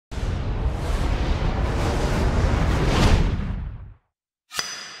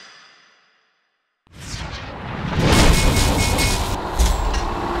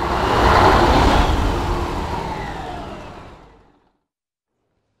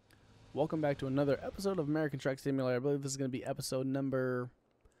Welcome back to another episode of American Truck Simulator. I believe this is going to be episode number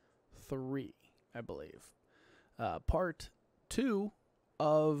 3, I believe. Part 2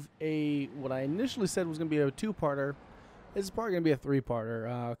 of what I initially said was going to be a 2-parter. This is probably going to be a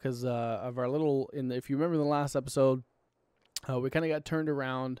 3-parter because of our little, if you remember the last episode, we kind of got turned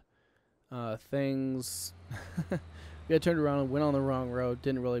around. Things, we got turned around and went on the wrong road.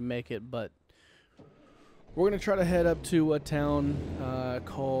 Didn't really make it, but we're going to try to head up to a town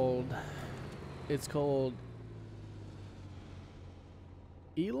called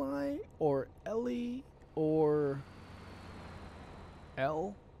Eli or Ellie or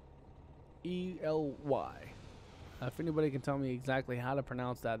L-E-L-Y. If anybody can tell me exactly how to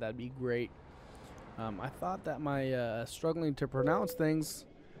pronounce that, that'd be great. I thought that my struggling to pronounce things,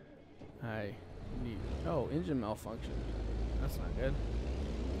 engine malfunction. That's not good.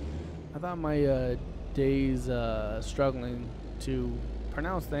 I thought my days struggling to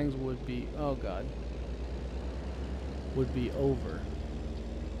pronounce things would be over.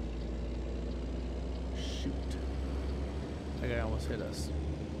 Shoot. That guy almost hit us.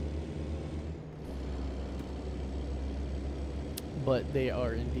 But they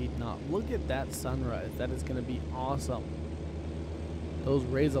are indeed not. Look at that sunrise. That is going to be awesome. Those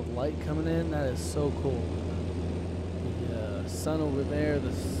rays of light coming in, that is so cool. The sun over there,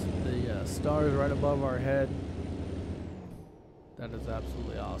 the stars right above our head. That is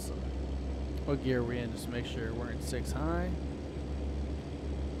absolutely awesome. What gear are we in? Just to make sure we're in 6 high.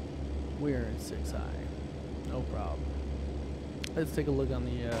 We're in 6 high. No problem. Let's take a look on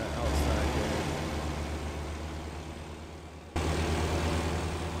the outside here.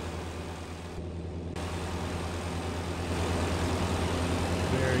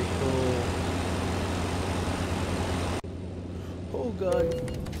 Very cool. Oh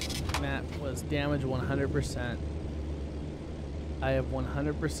god. Map was damaged 100%. I have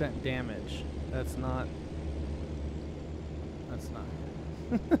 100% damage. That's not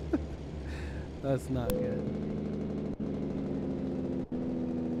good. That's not good.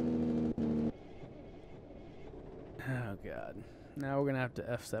 Oh god. Now we're gonna have to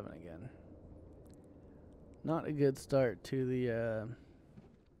F7 again. Not a good start to the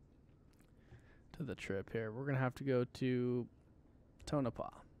trip here. We're gonna have to go to Tonopah.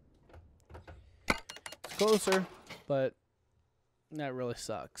 It's closer, but that really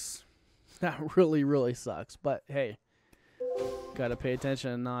sucks. That really sucks. But hey, gotta pay attention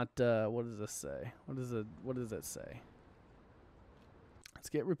and not what does this say? What does it say? Let's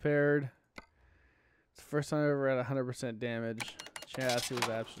get repaired. It's the first time I ever had 100% damage. Chassis was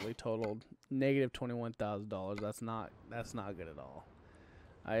absolutely totaled. Negative $21,000. That's not good at all.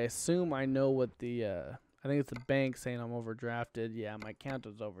 I assume I know what the I think it's the bank saying I'm overdrafted. Yeah, my account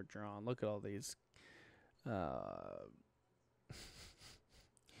was overdrawn. Look at all these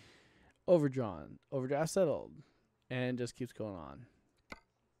overdraft settled, and just keeps going on.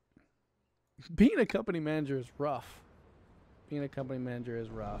 Being a company manager is rough.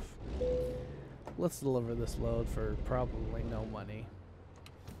 Let's deliver this load for probably no money.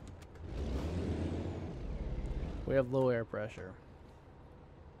 We have low air pressure.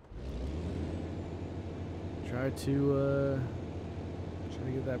 Try to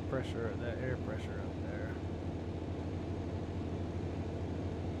get that air pressure up there.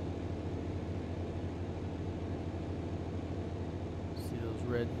 See those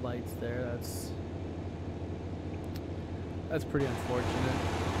red lights there? That's pretty unfortunate.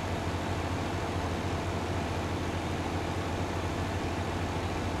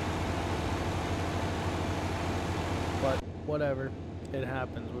 But whatever, it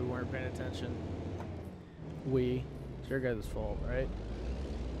happens. We weren't paying attention. It's your guys' fault, right?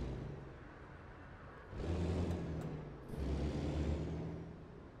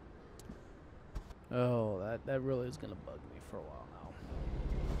 Oh, that really is gonna bug me for a while now.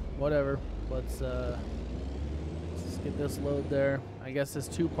 Whatever. Let's get this load there. I guess this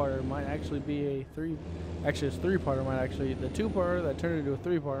 2-parter might actually be a 3. Actually, this 3-parter might actually, the 2-parter that turned into a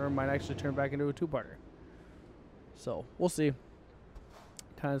 3-parter might actually turn back into a 2-parter. So we'll see.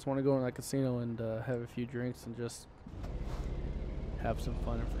 Kind of just want to go in that casino and have a few drinks and just have some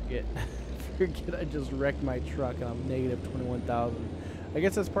fun and forget I just wrecked my truck and I'm negative 21,000. I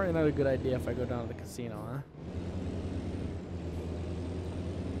guess that's probably not a good idea if I go down to the casino, huh?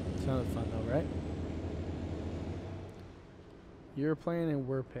 Sounded fun though, right? You're playing and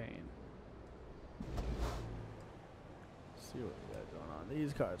we're paying. Let's see what we got going on.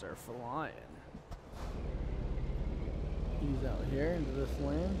 These cars are flying. Ease out here into this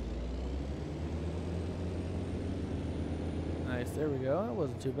lane. Nice, there we go. That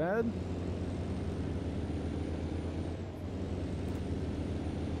wasn't too bad.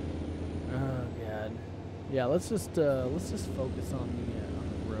 Yeah, let's just focus on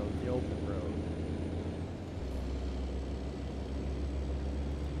the road, the open road.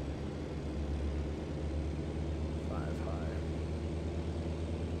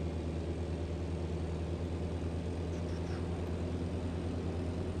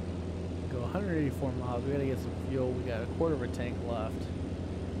 Go 184 miles. We gotta get some fuel. We got a quarter of a tank left.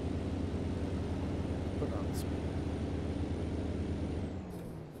 Put it on the speed.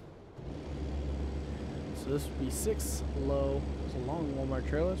 So this would be 6 low. It's a long Walmart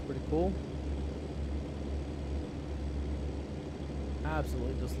trailer. It's pretty cool.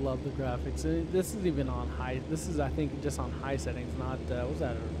 Absolutely just love the graphics. This is even on high. This is, I think, just on high settings. Not was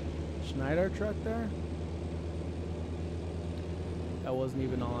that a Schneider truck there? That wasn't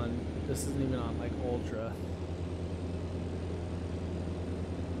even on. This isn't even on like ultra.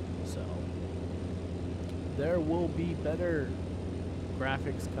 So there will be better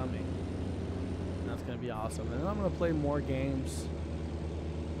graphics coming. That's gonna be awesome. And then I'm gonna play more games.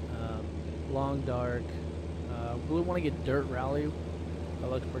 Long Dark. Really want to get Dirt Rally. That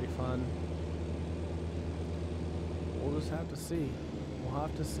looks pretty fun. We'll just have to see. We'll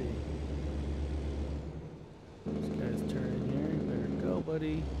have to see. This guy's turning here. Better go,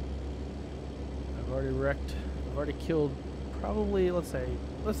 buddy. I've already wrecked. I've already killed probably, let's say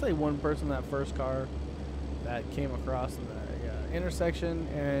one person in that first car that came across in the intersection,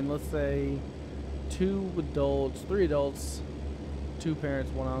 and let's say 2 adults, 3 adults, 2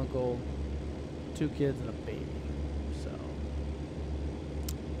 parents, 1 uncle, 2 kids, and a baby. So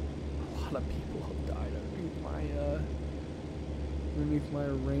a lot of people have died underneath my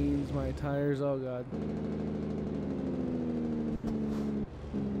reins, my tires. Oh god.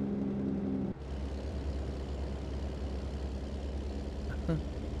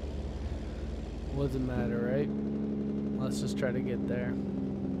 Doesn't matter, right? Let's just try to get there.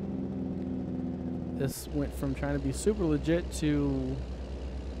 This went from trying to be super legit to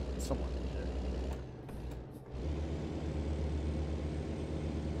somewhat legit.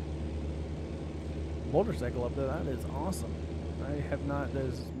 Motorcycle up there, that is awesome. I have not,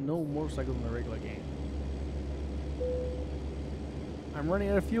 there's no motorcycles in the regular game. I'm running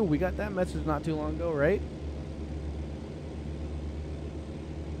out of fuel. We got that message not too long ago, right?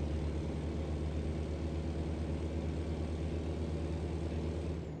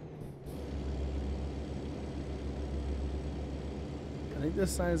 I think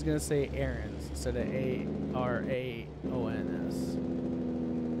this sign is going to say Aaron's instead of A-R-A-O-N-S.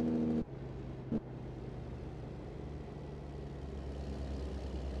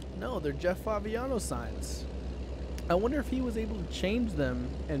 No, they're Jeff Favignano signs. I wonder if he was able to change them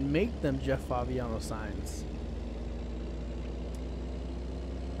and make them Jeff Favignano signs.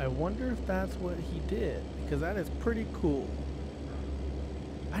 I wonder if that's what he did, because that is pretty cool.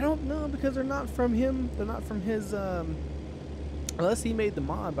 I don't know, because they're not from him. They're not from his, unless he made the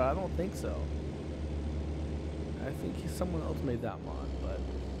mod, but I don't think so. I think someone else made that mod, but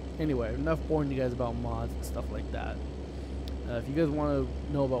anyway, enough boring you guys about mods and stuff like that. If you guys want to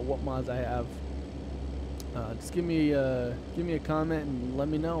know about what mods I have, just give me a comment and let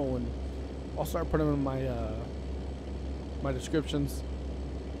me know, and I'll start putting them in my my descriptions.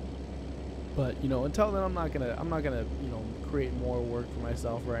 But you know, until then, I'm not gonna you know, create more work for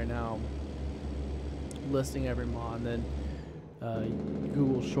myself right now, listing every mod and then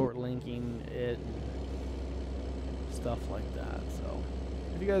Google short linking it, stuff like that. So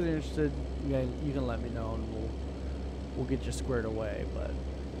if you guys are interested, you can let me know, and we'll get you squared away. But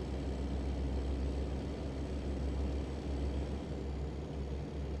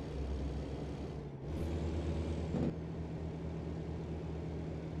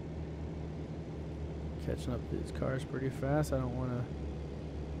catching up to these cars pretty fast. I don't want to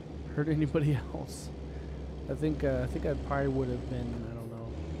hurt anybody else. I think I probably would have been, I don't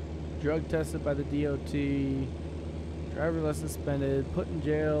know, drug tested by the DOT, driver license suspended, put in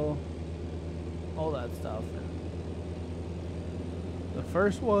jail, all that stuff. The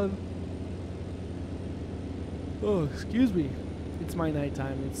first one, oh, excuse me, it's my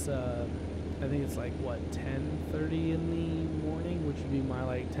nighttime. It's I think it's like what, 10:30 in the morning, which would be my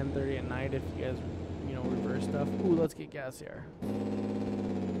like 10:30 at night if you guys, you know, reverse stuff. Ooh, let's get gas here.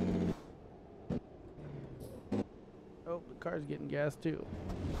 Oh, the car's getting gas too.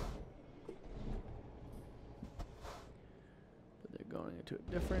 But they're going into a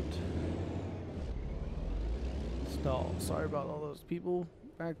different stall. Sorry about all those people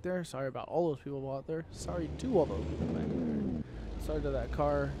back there. Sorry about all those people out there. Sorry to all those people back there. Sorry to that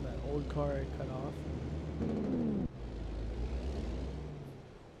car, that old car I cut off.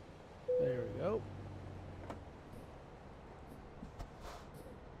 There we go.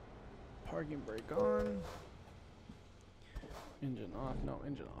 Parking brake on. Engine off. No,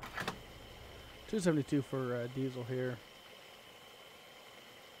 engine off. 272 for diesel here.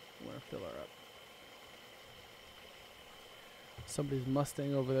 I'm gonna fill her up. Somebody's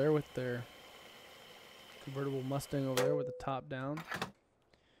Mustang over there with their convertible Mustang over there with the top down.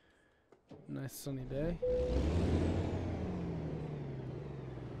 Nice sunny day.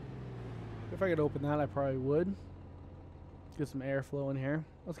 If I could open that, I probably would. Get some airflow in here.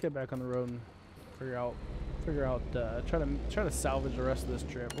 Let's get back on the road and figure out, try to salvage the rest of this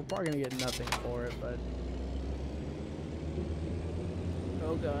trip. We're probably gonna get nothing for it, but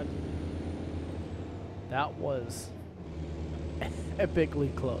oh god, that was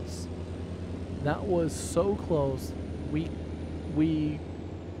epically close. That was so close.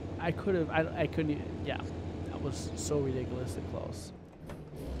 I couldn't even, yeah, that was so ridiculously close.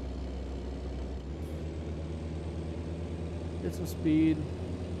 Get some speed.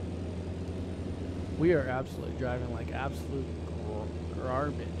 We are absolutely driving like absolute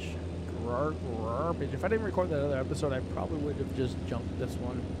garbage. Garbage. If I didn't record that other episode, I probably would have just jumped this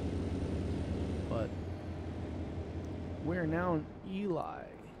one. But we're now in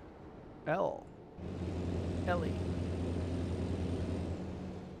Ellie.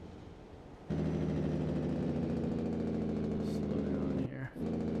 Slow down here.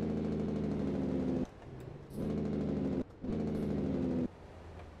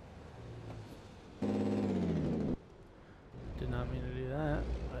 Did not mean to do that,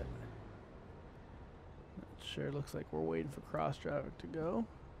 but it sure looks like we're waiting for cross traffic to go.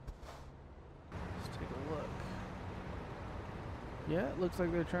 Let's take a look. Yeah, it looks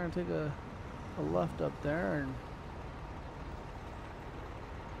like they're trying to take a left up there, and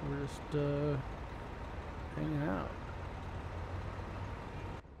we're just hanging out.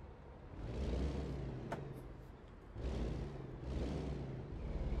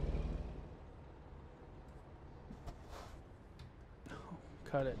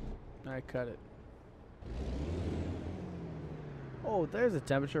 Cut it. I cut it. Oh, there's a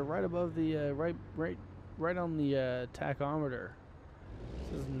temperature right above the right on the tachometer. It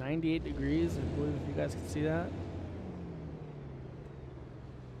says 98 degrees. I believe if you guys can see that.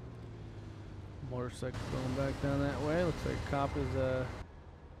 Motorcycle going back down that way. Looks like a cop is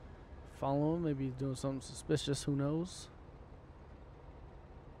following him. Maybe he's doing something suspicious. Who knows?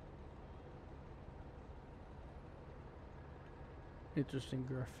 Interesting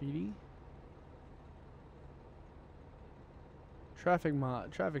graffiti. Traffic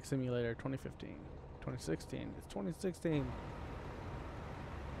Simulator 2015. 2016. It's 2016.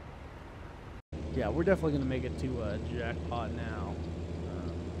 Yeah, we're definitely going to make it to jackpot now.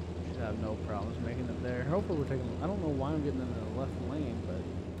 Should have no problems making it there. Hopefully we're taking... I don't know why I'm getting in the left lane, but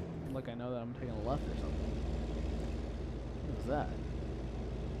like I know that I'm taking a left or something. What is that?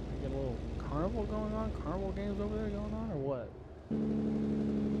 I get a little carnival going on? Carnival games over there going on, or what?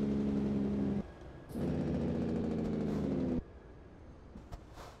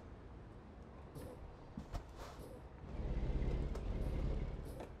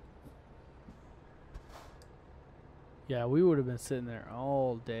 Yeah, we would have been sitting there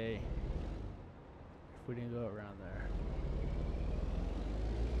all day if we didn't go around there.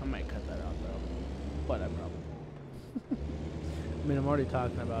 I might cut that out though, but I probably won't. I mean, I'm already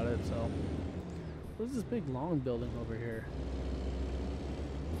talking about it, so. What's this big long building over here?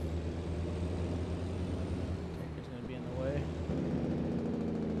 Tanker's gonna be in the way.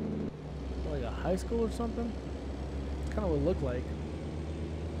 Like a high school or something? Kind of would look like.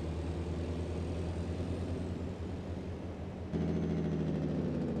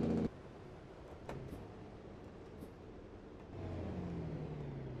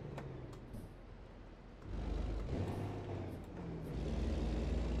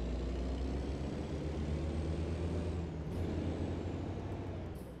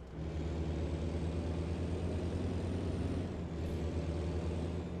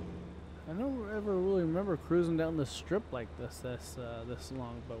 I don't ever really remember cruising down the strip like this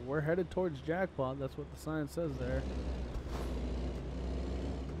long, but we're headed towards jackpot. That's what the sign says there.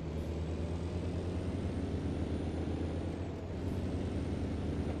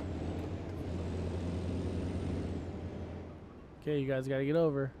 Okay, you guys gotta get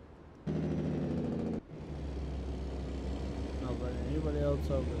over. Not letting anybody else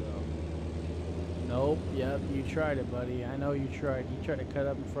over though. Nope, yep, you tried it, buddy. I know you tried. You tried to cut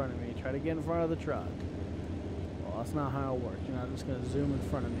up in front of me. Try to get in front of the truck. Well, that's not how it works. You're not just going to zoom in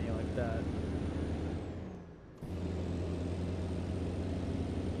front of me like that.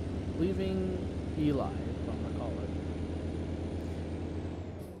 Leaving Eli, is what I'm going to call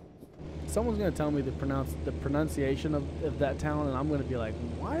it. someone's gonna tell me the pronunciation of that town, and I'm gonna be like,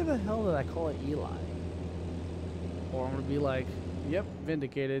 why the hell did I call it Eli? Or I'm gonna be like, yep,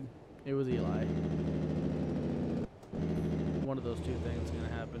 vindicated. It was Eli. One of those two things is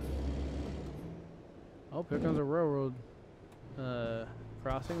gonna happen. Oh, here comes a railroad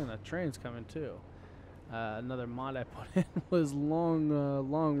crossing, and a train's coming too. Another mod I put in was long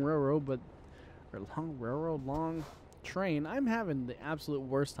railroad, long train. I'm having the absolute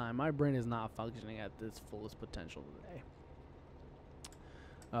worst time. My brain is not functioning at its fullest potential today.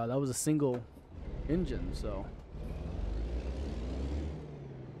 That was a single engine, so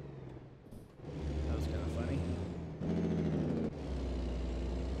that was kind of funny.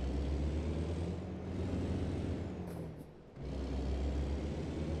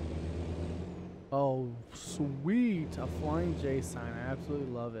 Oh, sweet! A flying J sign. I absolutely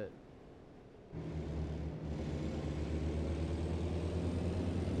love it.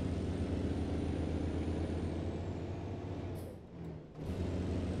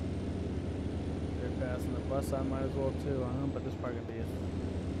 They're passing the bus. I might as well too, but there's probably gonna be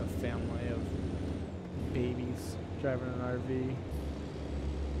a family of babies driving an RV.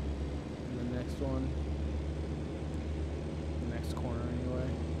 And the next one, the next corner anyway.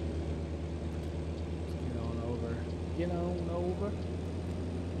 Get on over.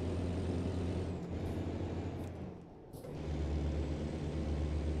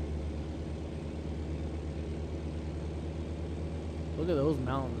 Look at those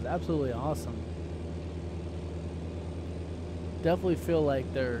mountains. Absolutely awesome. Definitely feel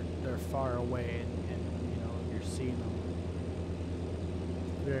like they're far away and you know, you're seeing them.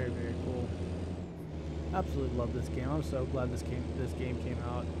 Very, very cool. Absolutely love this game. I'm so glad this game came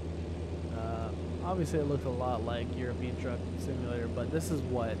out. Obviously, it looked a lot like European Truck Simulator, but this is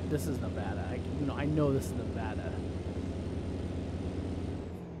Nevada. I know this is Nevada.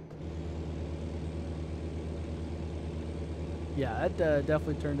 Yeah, that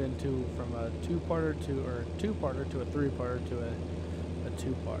definitely turned into from a two-parter to a three-parter to a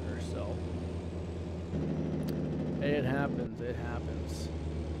two-parter. So it happens. It happens.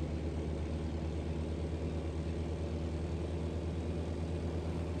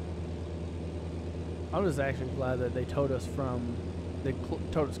 I'm just actually glad that they towed us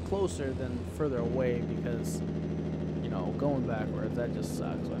towed us closer than further away, because, you know, going backwards, that just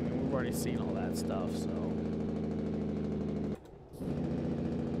sucks. I mean, we've already seen all that stuff, so.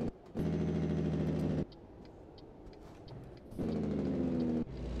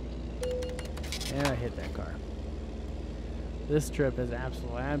 And I hit that car. This trip is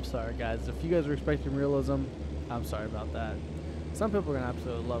absolutely, I'm sorry guys, if you guys are expecting realism, I'm sorry about that. Some people are going to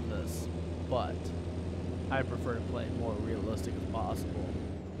absolutely love this, but I prefer to play more realistic as possible.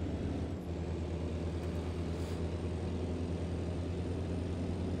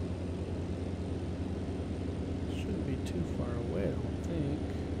 Shouldn't be too far away, I don't think.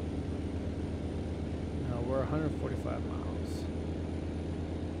 No, we're 145 miles.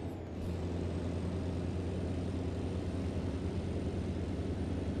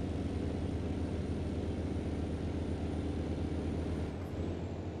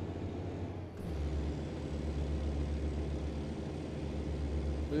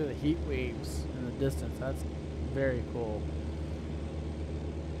 Look at the heat waves in the distance. That's very cool.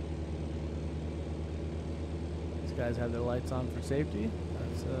 These guys have their lights on for safety.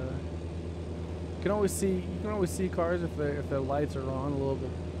 That's you can always see cars if their lights are on a little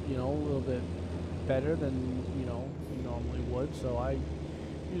bit better than you normally would. So I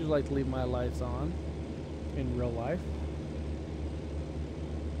usually like to leave my lights on in real life.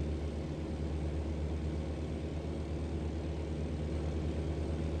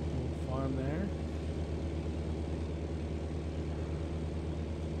 Farm there.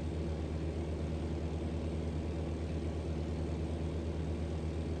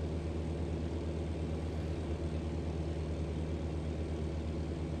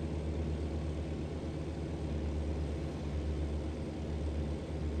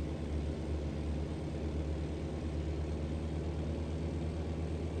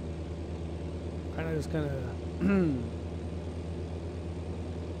 Kind of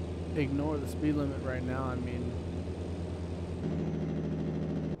ignore the speed limit right now. I mean,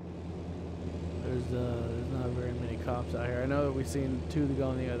 there's not very many cops out here. I know that we've seen two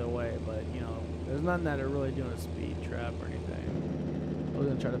going the other way, but you know, there's nothing that are really doing a speed trap or anything. I was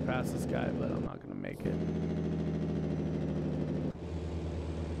gonna try to pass this guy, but I'm not gonna make it.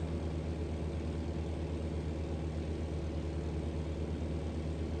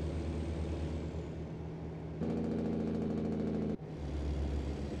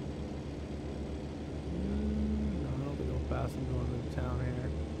 I'm going to town here.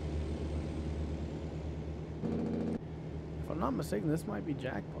 not mistaken, this might be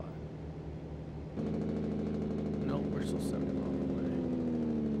jackpot. Nope, we're still 70 miles away.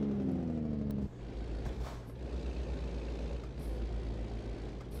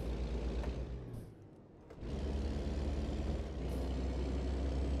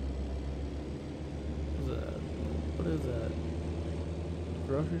 What is that?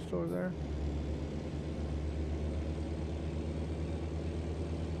 Grocery store there?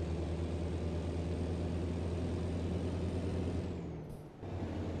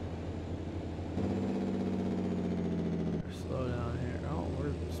 Slow down here. Oh,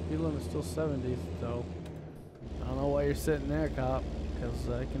 we're speed limit still 70, so I don't know why you're sitting there, cop, because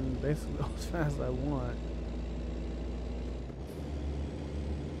I can basically go as fast as I want.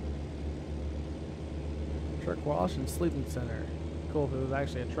 Truck wash and sleeping center. Cool if it was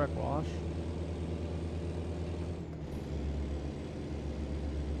actually a truck wash.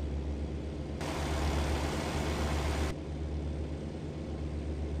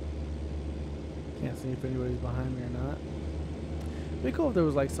 Can't see if anybody's behind me or not. It'd be cool if there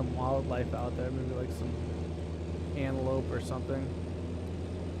was like some wildlife out there, maybe like some antelope or something.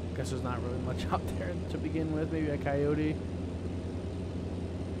 Guess there's not really much out there to begin with. Maybe a coyote.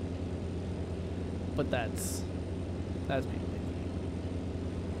 But that's me.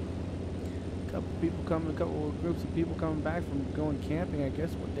 A couple groups of people coming back from going camping. I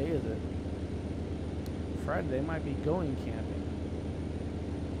guess, what day is it? Friday. They might be going camping.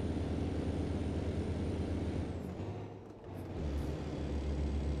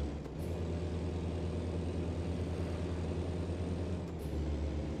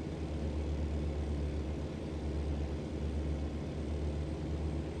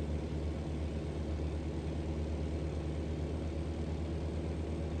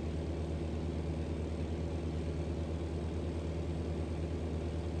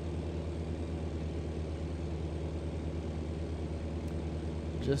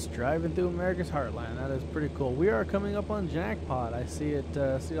 Just driving through America's heartland. That is pretty cool. We are coming up on jackpot. I see it.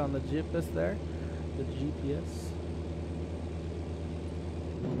 See it on the GPS there. The GPS.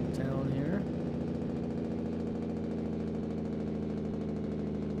 Little town here.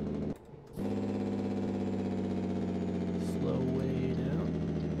 Slow way down.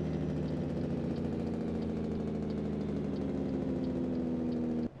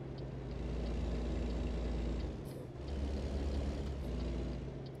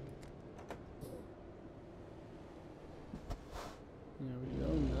 There we go,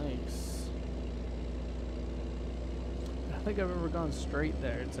 nice. I don't think I've ever gone straight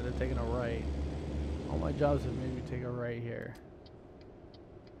there instead of taking a right. All my jobs have made me take a right here.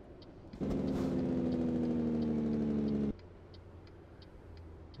 I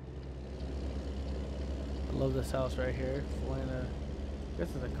love this house right here. Flying I guess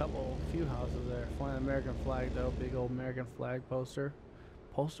there's a few houses there. Flying American flag though, big old American flag poster.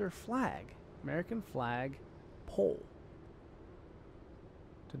 Flag. American flag pole.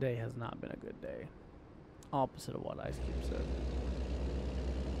 Today has not been a good day. Opposite of what Ice Cube said.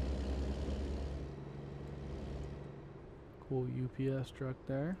 Cool UPS truck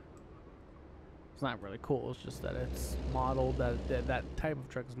there. It's not really cool, it's just that it's modeled, that type of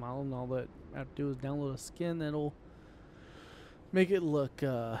truck is modeled, and all that I have to do is download a skin that'll make it look,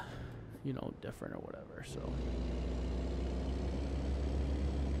 you know, different or whatever, so.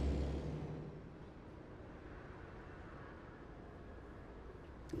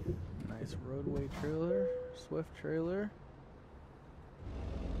 Nice roadway trailer, Swift trailer.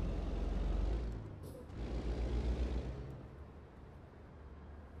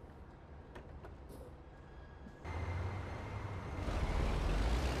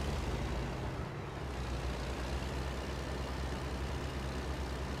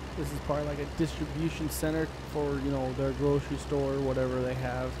 This is probably like a distribution center for, you know, their grocery store, whatever they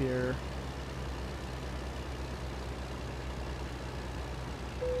have here.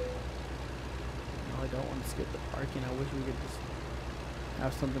 I don't want to skip the parking. I wish we could just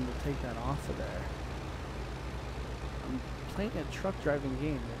have something to take that off of there. I'm playing a truck driving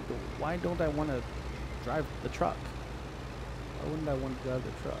game. Why don't I want to drive the truck? Why wouldn't I want to drive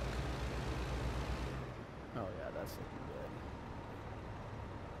the truck? Oh yeah, that's looking good.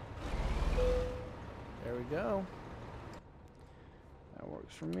 There we go. That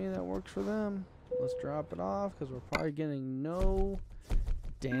works for me. That works for them. Let's drop it off because we're probably getting no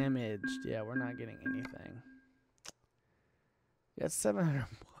damaged. Yeah, we're not getting anything. We got 700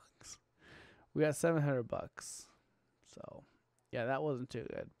 bucks. We got 700 bucks. So, yeah, that wasn't too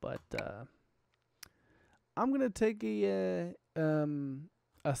good. But I'm gonna take a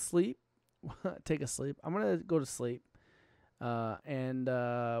sleep. Take a sleep. I'm gonna go to sleep. And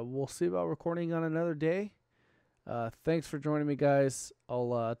we'll see about recording on another day. Thanks for joining me, guys.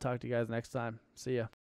 I'll talk to you guys next time. See ya.